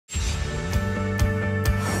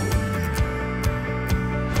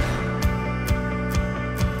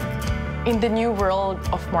In the new world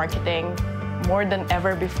of marketing, more than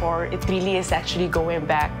ever before, it really is actually going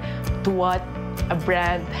back to what a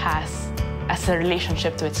brand has as a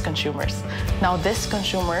relationship to its consumers. Now, these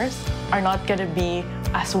consumers are not going to be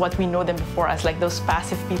as what we know them before as like those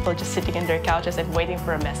passive people just sitting in their couches and waiting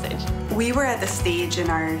for a message. We were at a stage in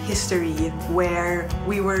our history where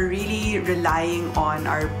we were really relying on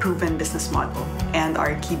our proven business model and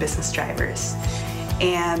our key business drivers.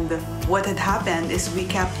 And what had happened is we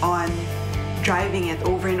kept on driving it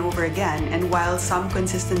over and over again. And while some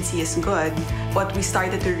consistency is good, what we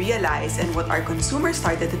started to realize and what our consumers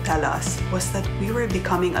started to tell us was that we were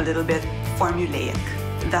becoming a little bit formulaic.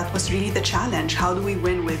 That was really the challenge. How do we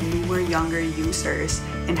win with newer, younger users?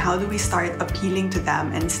 And how do we start appealing to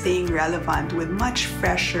them and staying relevant with much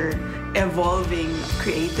fresher, evolving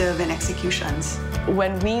creative and executions?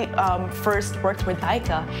 When we first worked with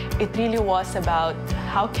eYeka, it really was about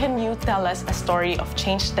how can you tell us a story of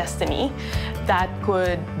changed destiny that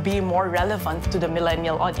could be more relevant to the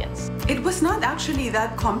millennial audience. It was not actually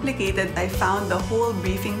that complicated. I found the whole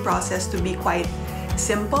briefing process to be quite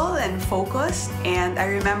simple and focused, and I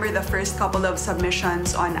remember the first couple of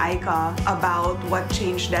submissions on eYeka about what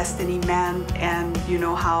changed destiny meant and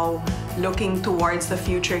how looking towards the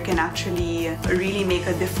future can actually really make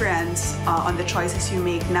a difference on the choices you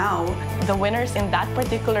make now. The winners in that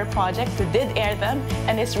particular project, we did air them,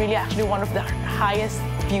 and it's really actually one of the highest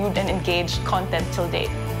viewed and engaged content till date.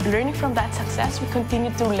 Learning from that success, we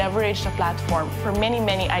continue to leverage the platform for many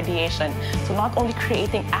ideation. So not only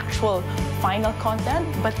creating actual final content,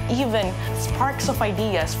 but even sparks of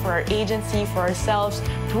ideas for our agency, for ourselves,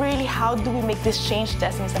 to really how do we make this change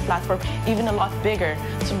destiny as a platform even a lot bigger.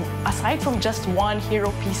 So aside from just one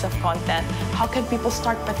hero piece of content, how can people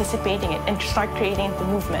start participating in it and start creating the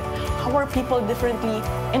movement? How are people differently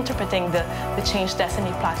interpreting the Change Destiny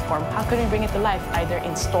platform? How can we bring it to life, either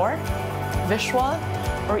in store, visual,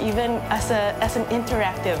 or even as an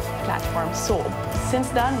interactive platform? So since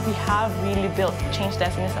then, we have really built Change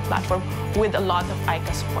Destiny as a platform with a lot of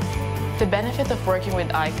eYeka support. The benefit of working with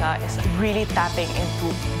eYeka is really tapping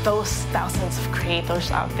into those thousands of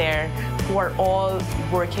creators out there who are all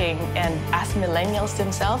working, and as millennials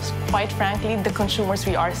themselves, quite frankly, the consumers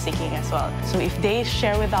we are seeking as well. So if they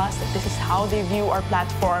share with us that this is how they view our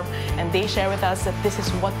platform, and they share with us that this is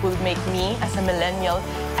what will make me as a millennial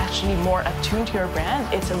actually more attuned to your brand,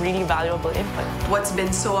 it's a really valuable input. What's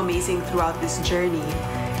been so amazing throughout this journey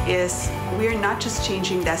is we're not just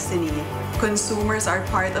changing destiny. Consumers are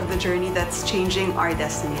part of the journey that's changing our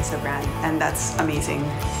destiny as a brand, and that's amazing.